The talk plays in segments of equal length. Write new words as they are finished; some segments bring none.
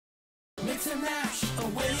to mash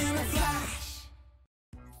away in a flash.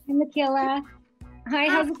 Hi, Michaela. Hi,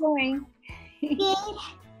 how's it going? Good.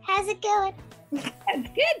 How's it going? That's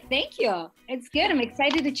good, thank you. It's good. I'm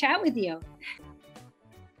excited to chat with you.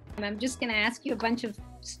 I'm just going to ask you a bunch of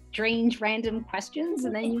strange, random questions,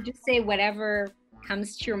 and then you just say whatever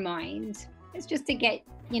comes to your mind. It's just to get,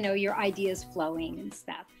 your ideas flowing and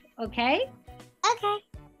stuff. Okay? Okay.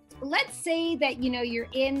 Let's say that, you're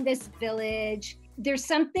in this village. There's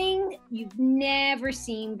something you've never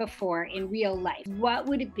seen before in real life. What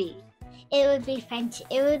would it be? It would be French.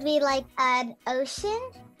 It would be like an ocean,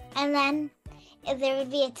 and then there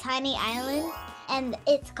would be a tiny island, and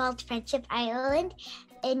it's called Friendship Island.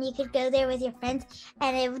 And you could go there with your friends,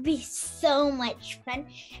 and it would be so much fun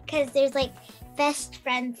because there's like best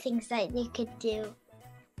friend things that you could do.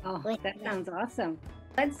 Oh, that sounds awesome.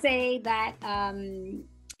 Let's say that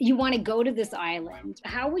you want to go to this island.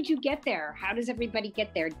 How would you get there? How does everybody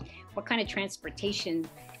get there? What kind of transportation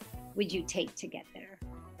would you take to get there?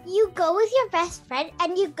 You go with your best friend,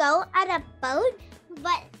 and you go on a boat,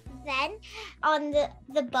 but then on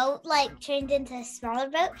the boat turns into a smaller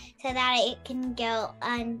boat so that it can go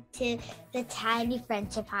onto the tiny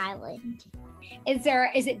Friendship Island. Is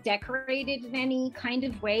it decorated in any kind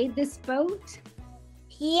of way, this boat?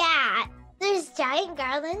 Yeah, there's giant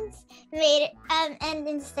garlands made, and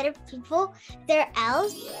instead of people, they're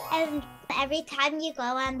elves. And every time you go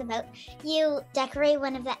on the boat, you decorate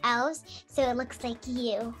one of the elves so it looks like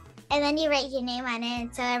you. And then you write your name on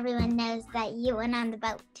it so everyone knows that you went on the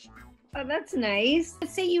boat. Oh, that's nice.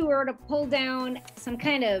 Let's say you were to pull down some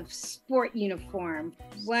kind of sport uniform.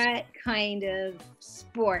 What kind of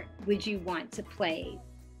sport would you want to play?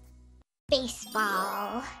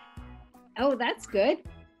 Baseball. Oh, that's good.